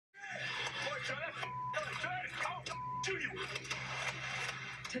Do you?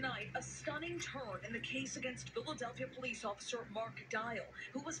 Tonight, a stunning turn in the case against Philadelphia police officer Mark Dial,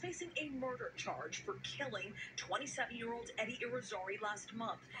 who was facing a murder charge for killing 27-year-old Eddie Irizarry last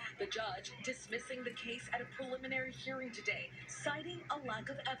month. The judge dismissing the case at a preliminary hearing today, citing a lack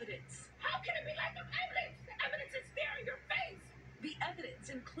of evidence. How can it be lack of evidence? The evidence is there in your face. The evidence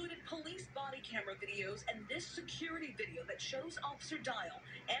included police body camera videos and this security video that shows Officer Dial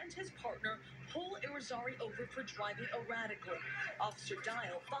and his partner pull Irizarry over for driving erratically. Officer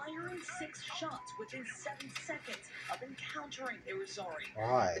Dial firing 6 shots within 7 seconds of encountering Irizarry.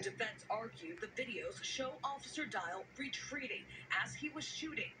 Why? The defense argued the videos show Officer Dial retreating as he was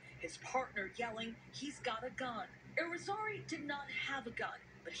shooting, his partner yelling, "He's got a gun." Irizarry did not have a gun,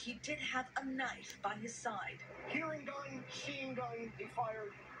 but he did have a knife by his side. Hearing gun, seeing gun, he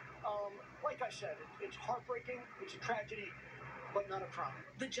fired. Like I said, it's heartbreaking, it's a tragedy, but not a crime.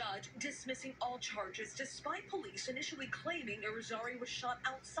 The judge dismissing all charges despite police initially claiming Irizarry was shot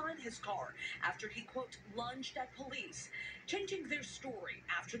outside his car after he, quote, lunged at police, changing their story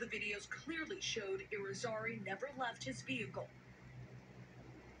after the videos clearly showed Irizarry never left his vehicle.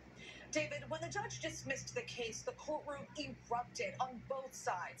 David, when the judge dismissed the case, the courtroom erupted on both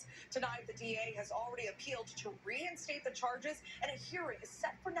sides. Tonight, the DA has already appealed to reinstate the charges, and a hearing is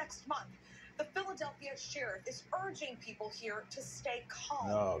set for next month. The Philadelphia sheriff is urging people here to stay calm.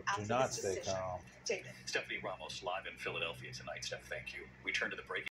 No, after do not this stay decision. calm. David. Stephanie Ramos live in Philadelphia tonight. Steph, thank you. We turn to the breaking